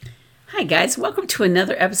Hi guys, welcome to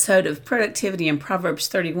another episode of Productivity in Proverbs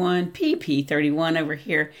 31, PP 31 over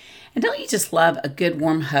here. And don't you just love a good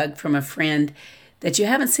warm hug from a friend that you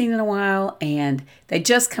haven't seen in a while and they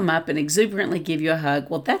just come up and exuberantly give you a hug?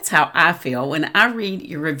 Well, that's how I feel when I read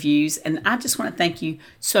your reviews, and I just want to thank you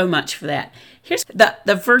so much for that. Here's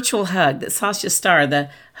the virtual hug that Sasha Starr,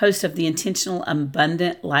 the host of the Intentional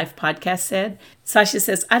Abundant Life podcast, said. Sasha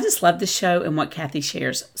says, I just love the show and what Kathy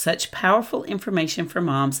shares. Such powerful information for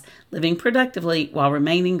moms living productively while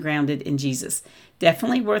remaining grounded in Jesus.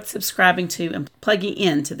 Definitely worth subscribing to and plugging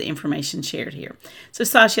into the information shared here. So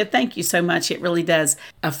Sasha, thank you so much. It really does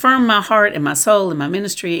affirm my heart and my soul and my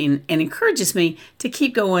ministry and encourages me to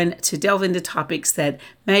keep going, to delve into topics that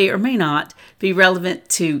may or may not be relevant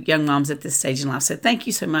to young moms at this stage in life. So thank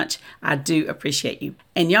you so much. I do appreciate you.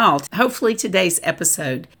 And y'all, hopefully today's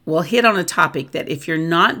episode will hit on a topic that if you're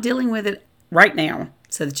not dealing with it right now,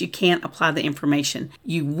 so that you can't apply the information,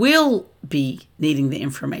 you will be needing the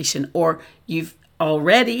information, or you've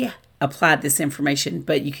already applied this information,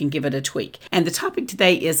 but you can give it a tweak. And the topic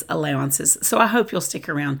today is allowances. So I hope you'll stick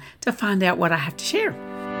around to find out what I have to share.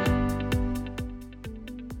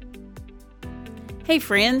 Hey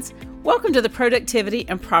friends, welcome to the Productivity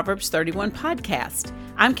and Proverbs 31 podcast.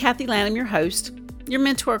 I'm Kathy Lanham, your host, your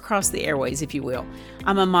mentor across the airways, if you will.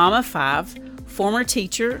 I'm a mom of 5, former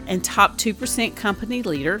teacher and top 2% company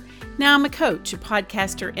leader. Now I'm a coach, a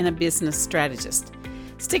podcaster, and a business strategist.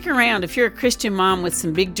 Stick around if you're a Christian mom with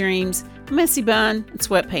some big dreams, a messy bun, and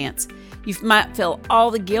sweatpants. You might feel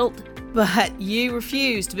all the guilt, but you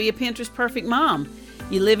refuse to be a Pinterest perfect mom.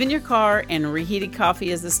 You live in your car and reheated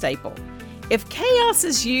coffee is a staple. If chaos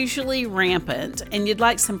is usually rampant and you'd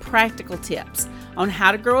like some practical tips on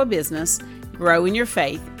how to grow a business, grow in your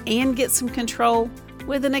faith, and get some control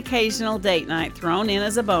with an occasional date night thrown in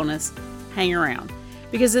as a bonus, hang around.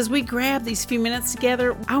 Because as we grab these few minutes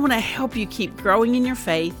together, I want to help you keep growing in your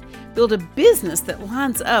faith, build a business that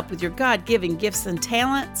lines up with your God-given gifts and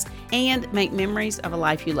talents, and make memories of a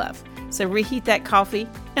life you love. So reheat that coffee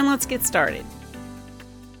and let's get started.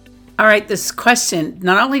 All right, this question,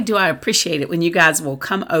 not only do I appreciate it when you guys will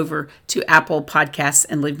come over to Apple Podcasts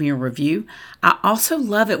and leave me a review, I also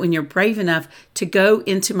love it when you're brave enough to go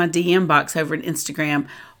into my DM box over at Instagram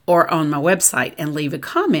or on my website and leave a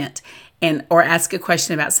comment or ask a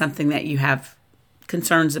question about something that you have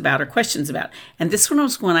concerns about or questions about. And this one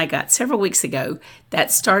was one I got several weeks ago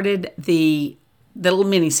that started the little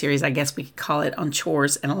mini-series, I guess we could call it, on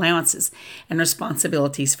chores and allowances and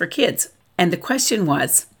responsibilities for kids. And the question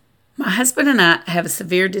was, my husband and I have a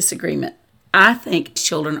severe disagreement. I think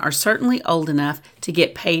children are certainly old enough to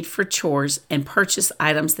get paid for chores and purchase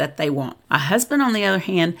items that they want. My husband, on the other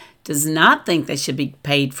hand, does not think they should be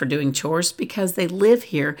paid for doing chores because they live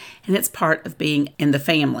here and it's part of being in the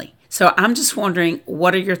family. So I'm just wondering,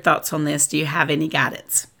 what are your thoughts on this? Do you have any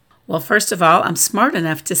guidance? Well, first of all, I'm smart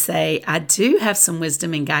enough to say I do have some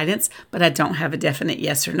wisdom and guidance, but I don't have a definite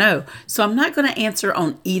yes or no. So I'm not going to answer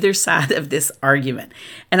on either side of this argument.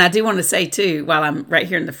 And I do want to say too, while I'm right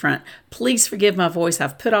here in the front, please forgive my voice.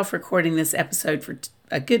 I've put off recording this episode for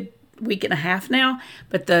a good week and a half now,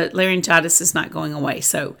 but the laryngitis is not going away.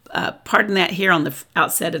 So pardon that here on the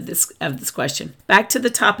outset of this question. Back to the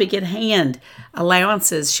topic at hand,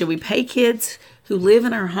 allowances. Should we pay kids who live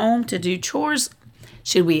in our home to do chores?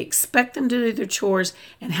 Should we expect them to do their chores?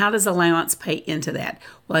 And how does allowance pay into that?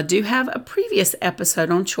 Well, I do have a previous episode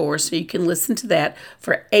on chores, so you can listen to that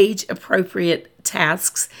for age-appropriate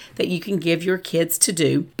tasks that you can give your kids to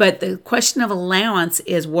do. But the question of allowance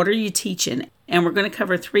is, what are you teaching? And we're going to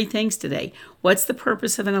cover 3 things today. What's the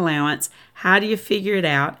purpose of an allowance? How do you figure it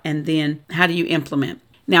out? And then how do you implement?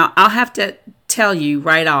 Now, I'll have to tell you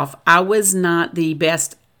right off, I was not the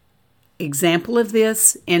best example of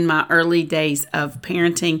this in my early days of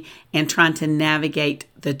parenting and trying to navigate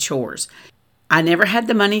the chores. I never had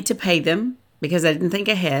the money to pay them because I didn't think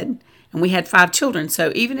ahead, and we had 5 children.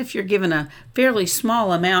 So even if you're given a fairly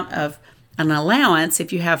small amount of an allowance,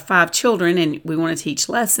 if you have 5 children and we want to teach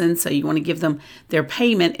lessons, so you want to give them their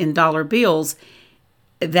payment in dollar bills,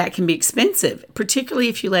 that can be expensive, particularly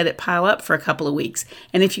if you let it pile up for a couple of weeks.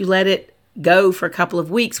 And if you let it go for a couple of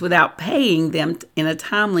weeks without paying them in a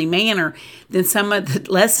timely manner, then some of the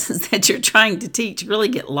lessons that you're trying to teach really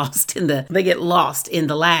get lost in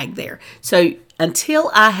the lag there. So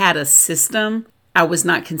until I had a system, I was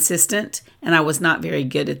not consistent and I was not very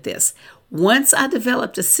good at this. Once I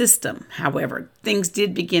developed a system, however, things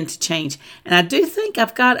did begin to change. And I do think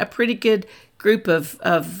I've got a pretty good group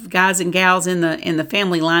of guys and gals in the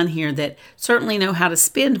family line here that certainly know how to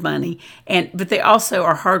spend money, but they also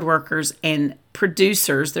are hard workers and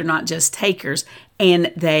producers. They're not just takers,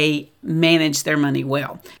 and they manage their money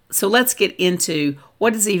well. So let's get into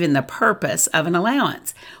what is even the purpose of an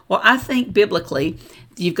allowance. Well, I think biblically,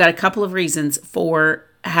 you've got a couple of reasons for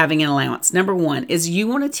having an allowance. Number one is you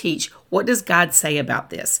want to teach, what does God say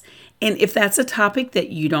about this? And if that's a topic that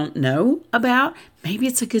you don't know about, maybe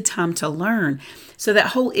it's a good time to learn. So that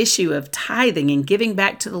whole issue of tithing and giving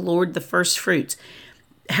back to the Lord the first fruits,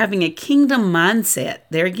 having a kingdom mindset,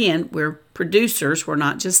 there again, we're producers, we're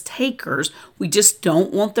not just takers. We just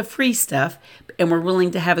don't want the free stuff, and we're willing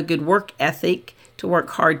to have a good work ethic to work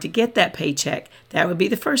hard to get that paycheck. That would be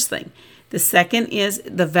the first thing. The second is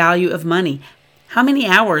the value of money. How many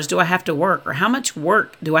hours do I have to work, or how much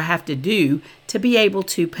work do I have to do to be able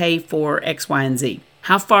to pay for X, Y, and Z?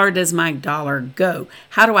 How far does my dollar go?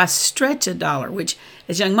 How do I stretch a dollar? Which,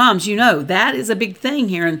 as young moms, you know, that is a big thing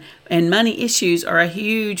here. And money issues are a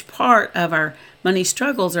huge part of our money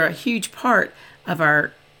struggles, are a huge part of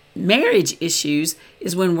our marriage issues,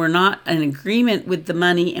 is when we're not in agreement with the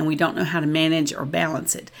money and we don't know how to manage or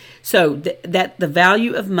balance it. So that the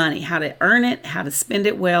value of money, how to earn it, how to spend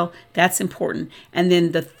it well, that's important. And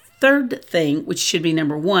then the third thing, which should be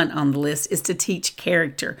number one on the list, is to teach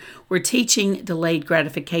character. We're teaching delayed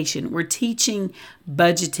gratification. We're teaching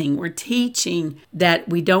budgeting. We're teaching that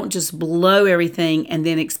we don't just blow everything and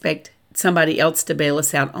then expect somebody else to bail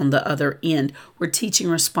us out on the other end. We're teaching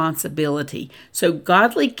responsibility. So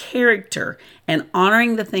godly character and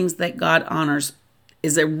honoring the things that God honors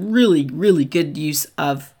is a really, really good use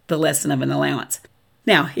of the lesson of an allowance.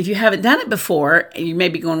 Now, if you haven't done it before, you may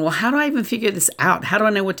be going, well, how do I even figure this out? How do I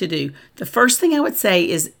know what to do? The first thing I would say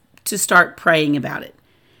is to start praying about it.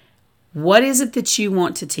 What is it that you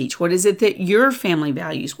want to teach? What is it that your family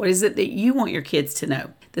values? What is it that you want your kids to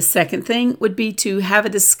know? The second thing would be to have a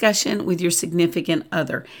discussion with your significant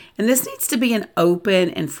other. And this needs to be an open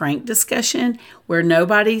and frank discussion where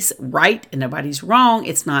nobody's right and nobody's wrong.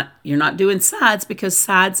 You're not doing sides, because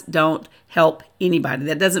sides don't help anybody.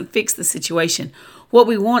 That doesn't fix the situation. What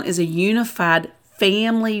we want is a unified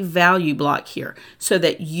family value block here so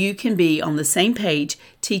that you can be on the same page,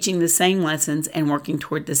 teaching the same lessons and working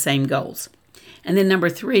toward the same goals. And then number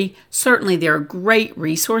three, certainly there are great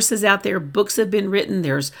resources out there. Books have been written.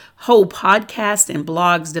 There's whole podcasts and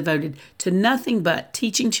blogs devoted to nothing but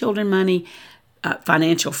teaching children money,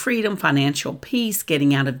 financial freedom, financial peace,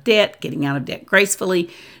 getting out of debt gracefully.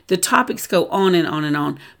 The topics go on and on and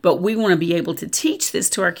on, but we want to be able to teach this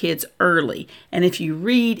to our kids early. And if you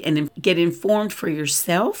read and get informed for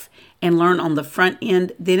yourself and learn on the front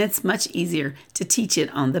end, then it's much easier to teach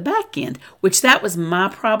it on the back end, which that was my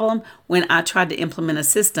problem when I tried to implement a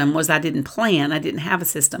system. Was I didn't plan. I didn't have a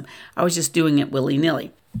system. I was just doing it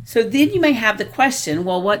willy-nilly. So then you may have the question,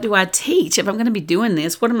 well, what do I teach? If I'm going to be doing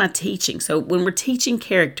this, what am I teaching? So when we're teaching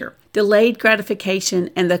character, delayed gratification,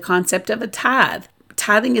 and the concept of a tithe,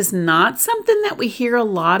 tithing is not something that we hear a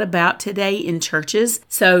lot about today in churches.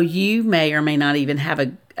 So you may or may not even have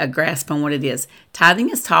a grasp on what it is. Tithing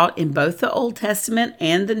is taught in both the Old Testament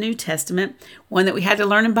and the New Testament. One that we had to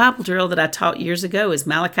learn in Bible drill that I taught years ago is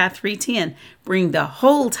Malachi 3:10. Bring the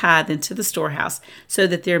whole tithe into the storehouse so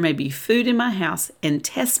that there may be food in my house, and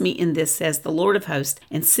test me in this, says the Lord of hosts,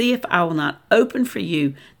 and see if I will not open for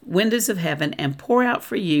you windows of heaven and pour out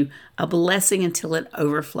for you a blessing until it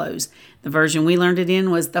overflows. The version we learned it in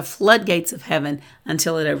was the floodgates of heaven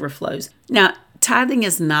until it overflows. Now, tithing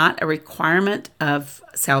is not a requirement of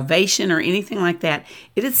salvation or anything like that.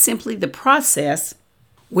 It is simply the process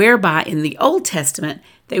whereby in the Old Testament,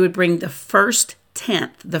 they would bring the first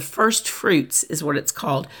tenth, the first fruits is what it's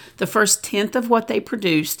called, the first tenth of what they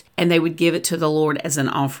produced, and they would give it to the Lord as an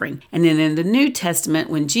offering. And then in the New Testament,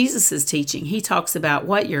 when Jesus is teaching, he talks about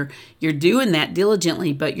what you're doing that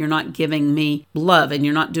diligently, but you're not giving me love, and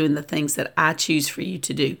you're not doing the things that I choose for you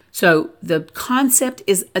to do. So the concept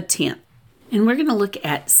is a tenth. And we're going to look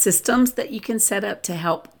at systems that you can set up to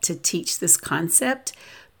help to teach this concept.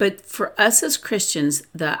 But for us as Christians,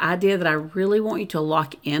 the idea that I really want you to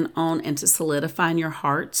lock in on and to solidify in your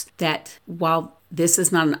hearts that while this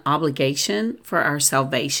is not an obligation for our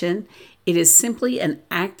salvation, it is simply an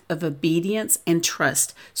act of obedience and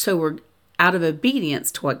trust. So we're out of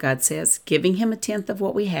obedience to what God says, giving him a tenth of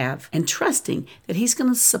what we have and trusting that he's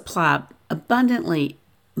going to supply abundantly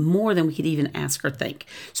more than we could even ask or think.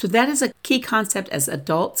 So that is a key concept as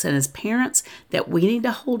adults and as parents that we need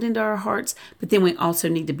to hold into our hearts, but then we also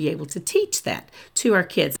need to be able to teach that to our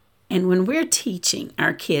kids. And when we're teaching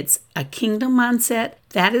our kids a kingdom mindset,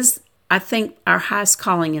 that is, I think, our highest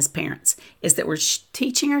calling as parents, is that we're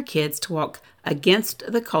teaching our kids to walk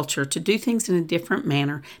against the culture, to do things in a different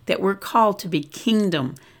manner, that we're called to be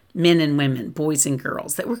kingdom men and women, boys and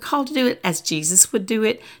girls, that we're called to do it as Jesus would do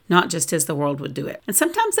it, not just as the world would do it. And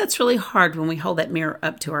sometimes that's really hard when we hold that mirror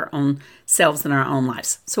up to our own selves and our own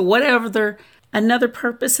lives. So whatever another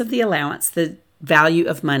purpose of the allowance, the value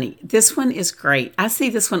of money. This one is great. I see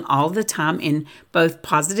this one all the time in both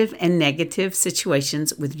positive and negative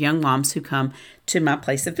situations with young moms who come to my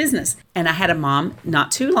place of business. And I had a mom not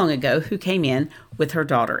too long ago who came in with her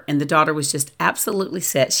daughter, and the daughter was just absolutely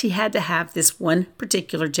set. She had to have this one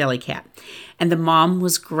particular Jellycat. And the mom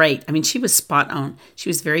was great. I mean, she was spot on. She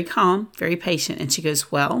was very calm, very patient. And she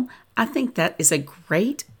goes, well, I think that is a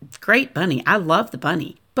great bunny. I love the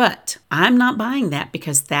bunny. But I'm not buying that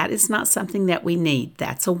because that is not something that we need.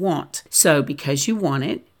 That's a want. So because you want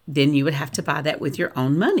it, then you would have to buy that with your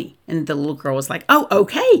own money. And the little girl was like, oh,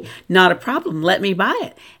 okay, not a problem. Let me buy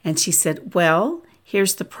it. And she said, well,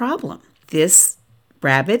 here's the problem. This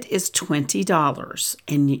rabbit is $20.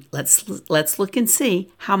 And let's look and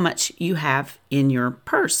see how much you have in your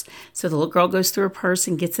purse. So the little girl goes through her purse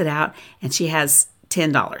and gets it out, and she has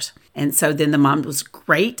 $10. And so then the mom was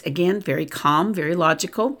great, again, very calm, very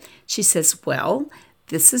logical. She says, well,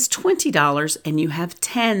 this is $20 and you have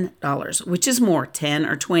 $10, which is more, 10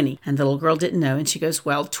 or 20. And the little girl didn't know. And she goes,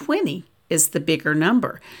 well, 20 is the bigger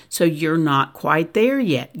number. So you're not quite there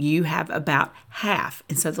yet. You have about half.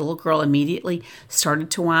 And so the little girl immediately started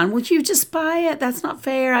to whine, will you just buy it? That's not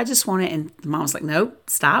fair. I just want it. And the mom was like, nope,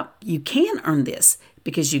 stop. You can earn this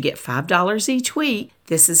because you get $5 each week.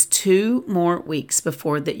 This is 2 more weeks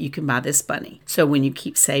before that you can buy this bunny. So when you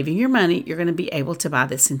keep saving your money, you're going to be able to buy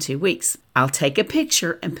this in 2 weeks. I'll take a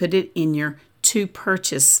picture and put it in your to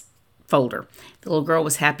purchase folder. The little girl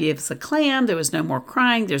was happy as a clam. There was no more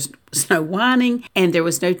crying. There was no whining, and there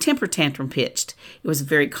was no temper tantrum pitched. It was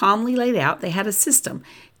very calmly laid out. They had a system.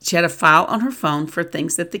 She had a file on her phone for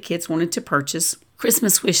things that the kids wanted to purchase,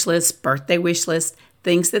 Christmas wish list, birthday wish list,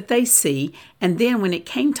 things that they see. And then when it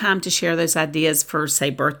came time to share those ideas for, say,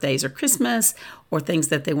 birthdays or Christmas or things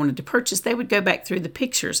that they wanted to purchase, they would go back through the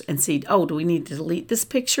pictures and see, oh, do we need to delete this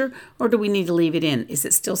picture or do we need to leave it in? Is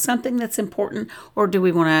it still something that's important or do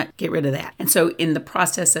we want to get rid of that? And so in the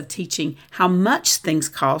process of teaching how much things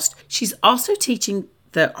cost, she's also teaching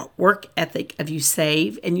the work ethic of you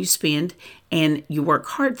save and you spend and you work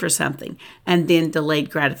hard for something. And then delayed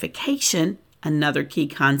gratification, another key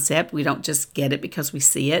concept, we don't just get it because we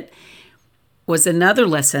see it, was another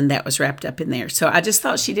lesson that was wrapped up in there. So I just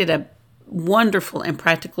thought she did a wonderful and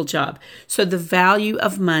practical job. So the value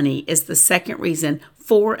of money is the second reason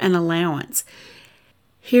for an allowance.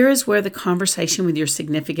 Here is where the conversation with your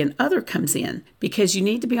significant other comes in, because you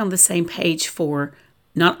need to be on the same page for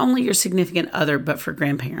not only your significant other, but for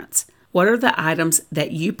grandparents. What are the items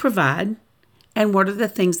that you provide, and what are the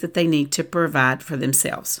things that they need to provide for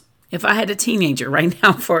themselves? If I had a teenager right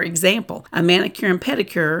now, for example, a manicure and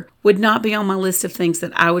pedicure would not be on my list of things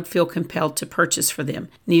that I would feel compelled to purchase for them.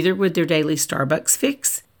 Neither would their daily Starbucks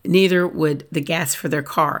fix. Neither would the gas for their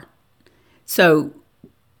car. So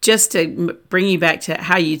just to bring you back to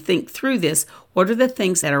how you think through this, what are the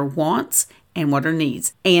things that are wants and what are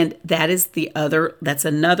needs? And that's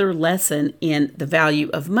another lesson in the value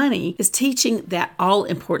of money, is teaching that all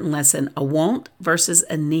important lesson, a want versus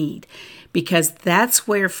a need. Because that's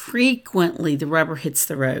where frequently the rubber hits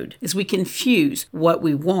the road, is we confuse what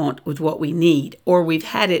we want with what we need, or we've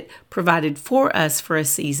had it provided for us for a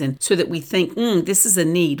season so that we think, this is a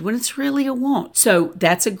need, when it's really a want. So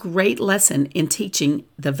that's a great lesson in teaching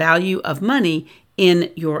the value of money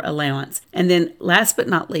in your allowance. And then last but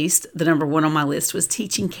not least, the number 1 on my list was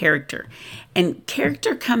teaching character. And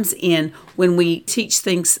character comes in when we teach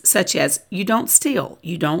things such as you don't steal,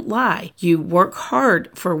 you don't lie, you work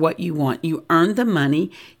hard for what you want, you earn the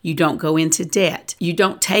money, you don't go into debt, you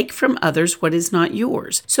don't take from others what is not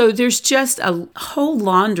yours. So there's just a whole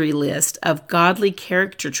laundry list of godly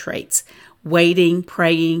character traits. Waiting,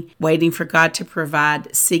 praying, waiting for God to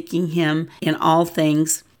provide, seeking Him in all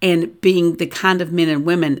things, and being the kind of men and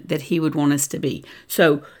women that He would want us to be.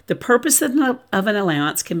 So the purpose of an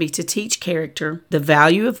allowance can be to teach character, the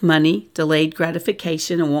value of money, delayed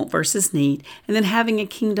gratification and want versus need, and then having a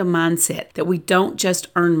kingdom mindset that we don't just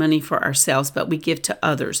earn money for ourselves, but we give to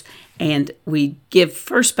others. And we give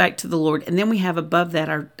first back to the Lord, and then we have above that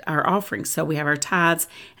our offerings. So we have our tithes,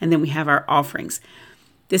 and then we have our offerings.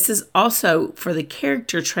 This is also, for the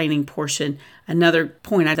character training portion, another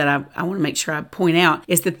point that I want to make sure I point out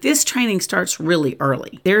is that this training starts really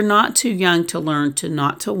early. They're not too young to learn to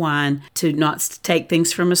not to whine, to not take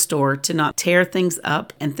things from a store, to not tear things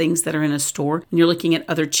up and things that are in a store. When you're looking at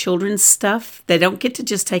other children's stuff, they don't get to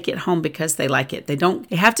just take it home because they like it.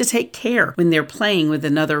 They have to take care when they're playing with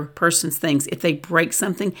another person's things. If they break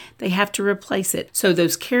something, they have to replace it. So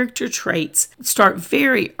those character traits start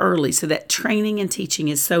very early. So that training and teaching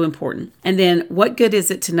is so important. And then what good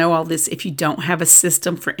is it to know all this if you don't have a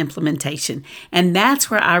system for implementation? And that's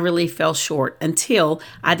where I really fell short until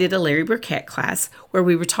I did a Larry Burkett class where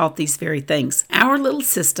we were taught these very things. Our little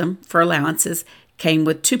system for allowances came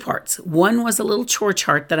with two parts. One was a little chore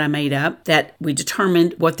chart that I made up that we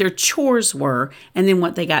determined what their chores were and then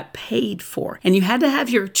what they got paid for. And you had to have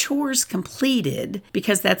your chores completed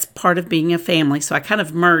because that's part of being a family. So I kind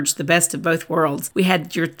of merged the best of both worlds. We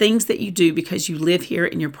had your things that you do because you live here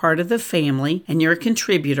and you're part of the family and you're a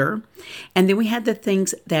contributor. And then we had the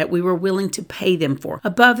things that we were willing to pay them for,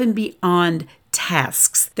 above and beyond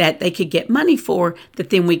tasks that they could get money for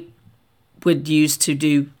that then we would use to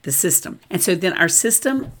do the system. And so then our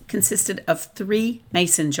system consisted of 3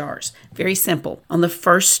 mason jars. Very simple. On the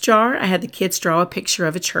first jar, I had the kids draw a picture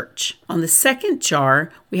of a church. On the second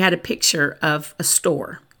jar, we had a picture of a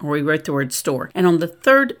store, or we wrote the word store. And on the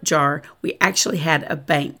third jar, we actually had a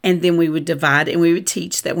bank. And then we would divide and we would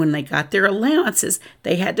teach that when they got their allowances,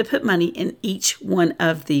 they had to put money in each one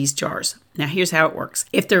of these jars. Now, here's how it works.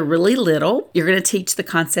 If they're really little, you're going to teach the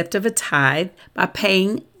concept of a tithe by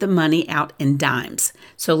paying the money out in dimes.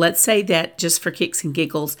 So let's say that just for kicks and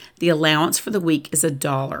giggles, the allowance for the week is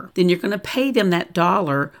 $1. Then you're going to pay them that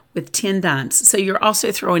 $1 with 10 dimes. So you're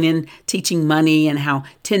also throwing in teaching money and how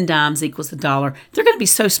 10 dimes equals $1. They're going to be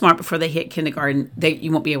so smart before they hit kindergarten that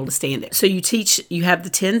you won't be able to stand it. So you have the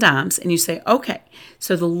 10 dimes and you say, okay,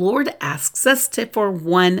 so the Lord asks us for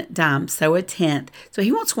 1 dime, so a tenth. So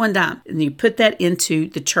he wants 1 dime. And you put that into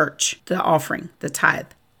the church, the offering, the tithe.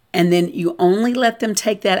 And then you only let them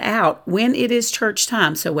take that out when it is church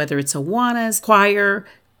time. So whether it's Awanas, choir,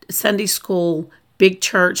 Sunday school, big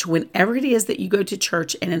church, whenever it is that you go to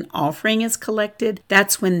church and an offering is collected,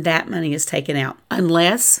 that's when that money is taken out.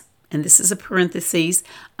 Unless, and this is a parenthesis,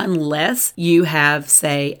 unless you have,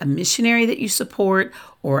 say, a missionary that you support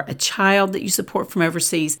or a child that you support from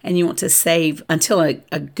overseas and you want to save until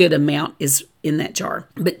a good amount is in that jar.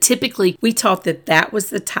 But typically, we taught that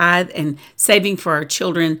was the tithe, and saving for our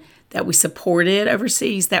children that we supported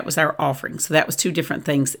overseas, that was our offering. So that was 2 different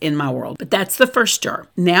things in my world. But that's the first jar.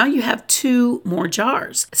 Now you have 2 more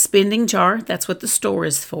jars. A spending jar, that's what the store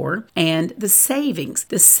is for, and the savings.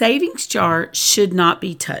 The savings jar should not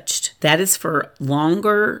be touched. That is for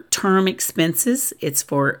longer term expenses. It's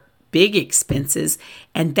for big expenses,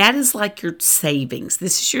 and that is like your savings.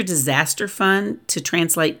 This is your disaster fund to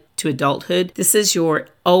translate to adulthood. This is your,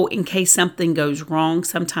 in case something goes wrong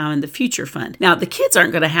sometime in the future fund. Now, the kids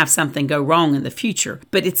aren't going to have something go wrong in the future,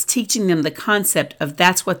 but it's teaching them the concept of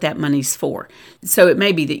that's what that money's for. So it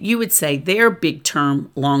may be that you would say their big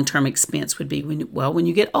term, long-term expense would be, when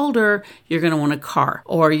you get older, you're going to want a car,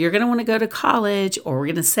 or you're going to want to go to college, or we're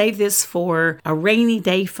going to save this for a rainy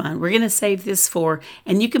day fund. We're going to save this for,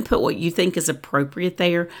 and you can put what you think is appropriate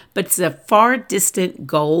there, but it's a far distant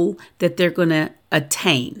goal that they're going to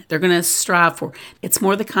attain. They're going to strive for. It's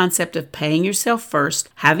more the concept of paying yourself first,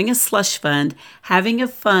 having a slush fund, having a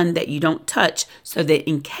fund that you don't touch so that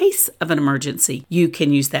in case of an emergency, you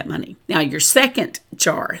can use that money. Now, your second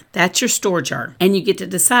jar, that's your store jar. And you get to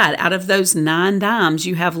decide out of those 9 dimes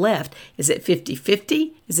you have left, is it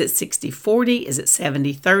 50-50? Is it 60-40? Is it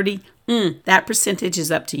 70-30? That percentage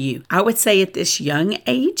is up to you. I would say at this young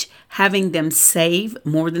age, having them save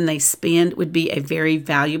more than they spend would be a very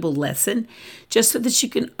valuable lesson, just so that you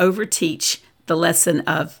can overteach the lesson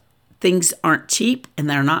of things aren't cheap and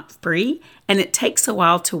they're not free, and it takes a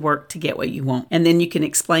while to work to get what you want. And then you can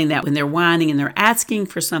explain that when they're whining and they're asking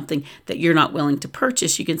for something that you're not willing to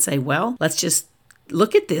purchase, you can say, well, let's just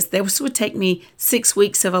look at this. This would take me 6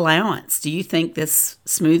 weeks of allowance. Do you think this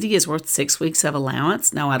smoothie is worth 6 weeks of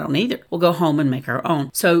allowance? No, I don't either. We'll go home and make our own.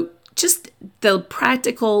 So just the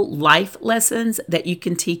practical life lessons that you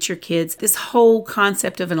can teach your kids. This whole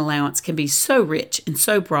concept of an allowance can be so rich and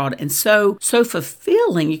so broad and so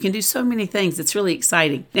fulfilling. You can do so many things. It's really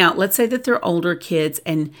exciting. Now, let's say that they're older kids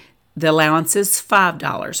and the allowance is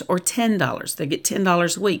 $5 or $10. They get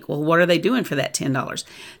 $10 a week. Well, what are they doing for that $10?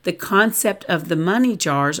 The concept of the money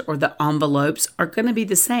jars or the envelopes are going to be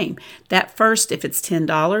the same. That first, if it's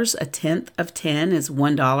 $10, a tenth of 10 is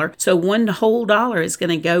 $1. So one whole dollar is going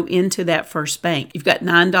to go into that first bank. You've got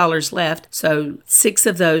 $9 left. So 6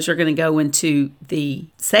 of those are going to go into the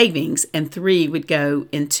savings and 3 would go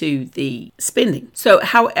into the spending. So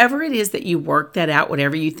however it is that you work that out,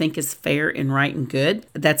 whatever you think is fair and right and good,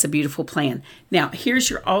 that's a beautiful plan. Now, here's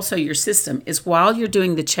your system is while you're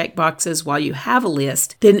doing the check boxes, while you have a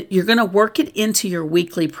list, then you're going to work it into your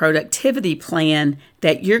weekly productivity plan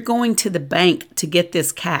that you're going to the bank to get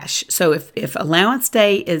this cash. So if allowance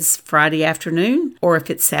day is Friday afternoon, or if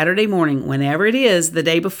it's Saturday morning, whenever it is, the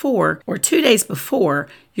day before or 2 days before,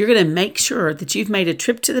 you're going to make sure that you've made a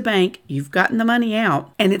trip to the bank, you've gotten the money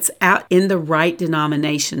out, and it's out in the right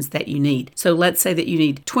denominations that you need. So let's say that you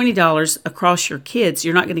need $20 across your kids.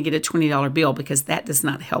 You're not going to get a $20 bill because that does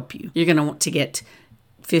not help you. You're going to want to get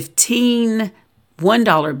 15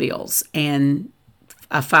 $1 bills and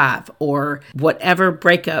a 5 or whatever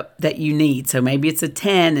breakup that you need. So maybe it's a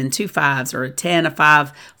 10 and 2 5s or a 10, a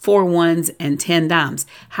 5, 4 1s and 10 dimes.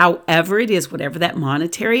 However it is, whatever that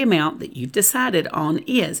monetary amount that you've decided on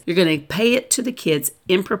is, you're going to pay it to the kids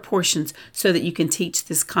in proportions so that you can teach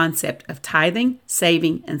this concept of tithing,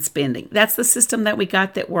 saving, and spending. That's the system that we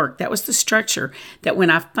got that worked. That was the structure that when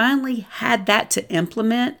I finally had that to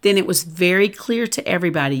implement, then it was very clear to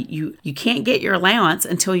everybody, you can't get your allowance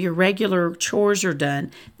until your regular chores are done.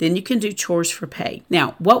 Then you can do chores for pay.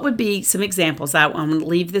 Now, what would be some examples? I'm going to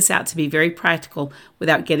leave this out to be very practical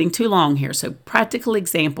without getting too long here. So practical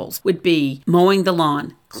examples would be mowing the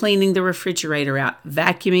lawn, cleaning the refrigerator out,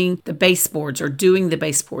 vacuuming the baseboards or doing the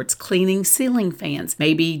baseboards, cleaning ceiling fans,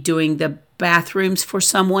 maybe doing the bathrooms for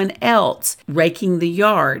someone else, raking the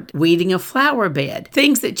yard, weeding a flower bed,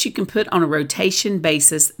 things that you can put on a rotation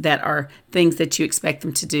basis that are things that you expect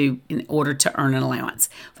them to do in order to earn an allowance.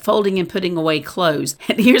 Folding and putting away clothes.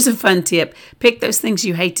 And here's a fun tip. Pick those things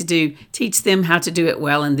you hate to do, teach them how to do it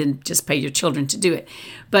well, and then just pay your children to do it.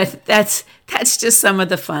 But that's just some of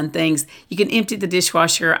the fun things. You can empty the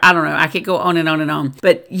dishwasher. I don't know. I could go on and on and on.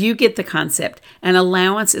 But you get the concept. An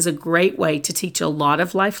allowance is a great way to teach a lot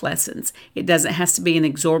of life lessons. It doesn't have to be an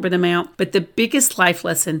exorbitant amount. But the biggest life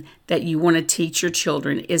lesson that you want to teach your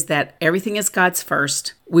children is that everything is God's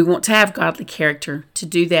first. We want to have godly character. To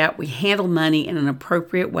do that, we handle money in an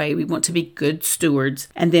appropriate way. We want to be good stewards.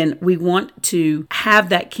 And then we want to have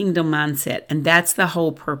that kingdom mindset. And that's the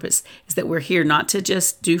whole purpose, is that we're here not to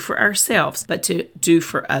just do for ourselves, but to do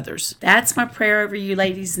for others. That's my prayer over you,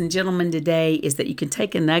 ladies and gentlemen, today, is that you can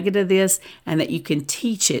take a nugget of this and that you can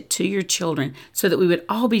teach it to your children so that we would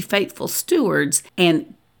all be faithful stewards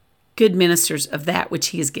and good ministers of that which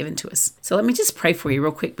He has given to us. So let me just pray for you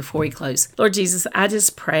real quick before we close. Lord Jesus, I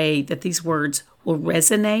just pray that these words will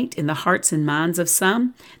resonate in the hearts and minds of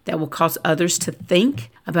some, that will cause others to think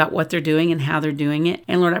about what they're doing and how they're doing it.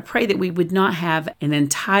 And Lord, I pray that we would not have an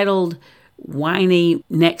entitled, whiny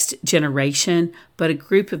next generation, but a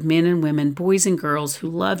group of men and women, boys and girls who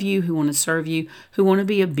love you, who want to serve you, who want to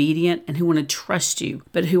be obedient, and who want to trust you,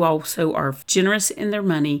 but who also are generous in their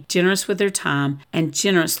money, generous with their time, and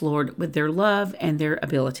generous, Lord, with their love and their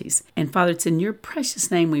abilities. And Father, it's in your precious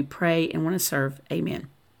name we pray and want to serve. Amen.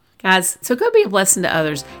 Guys, so go be a blessing to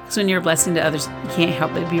others, because when you're a blessing to others, you can't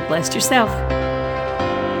help but be blessed yourself.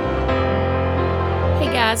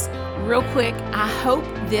 Hey guys, real quick, I hope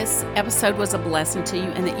this episode was a blessing to you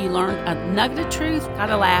and that you learned a nugget of truth,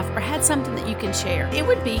 got a laugh, or had something that you can share. It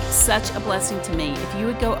would be such a blessing to me if you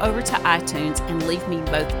would go over to iTunes and leave me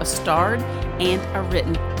both a starred and a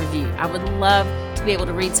written review. I would love to be able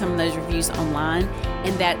to read some of those reviews online,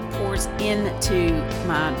 and that pours into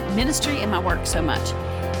my ministry and my work so much.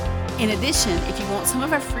 In addition, if you want some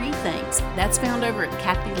of our free things, that's found over at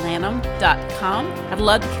KathyLanham.com. I'd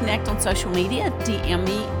love to connect on social media. DM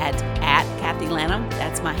me at Kathy Lanham.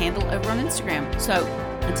 That's my handle over on Instagram. So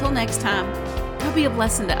until next time, go be a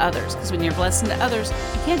blessing to others, because when you're a blessing to others,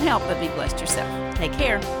 you can't help but be blessed yourself. Take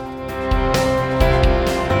care.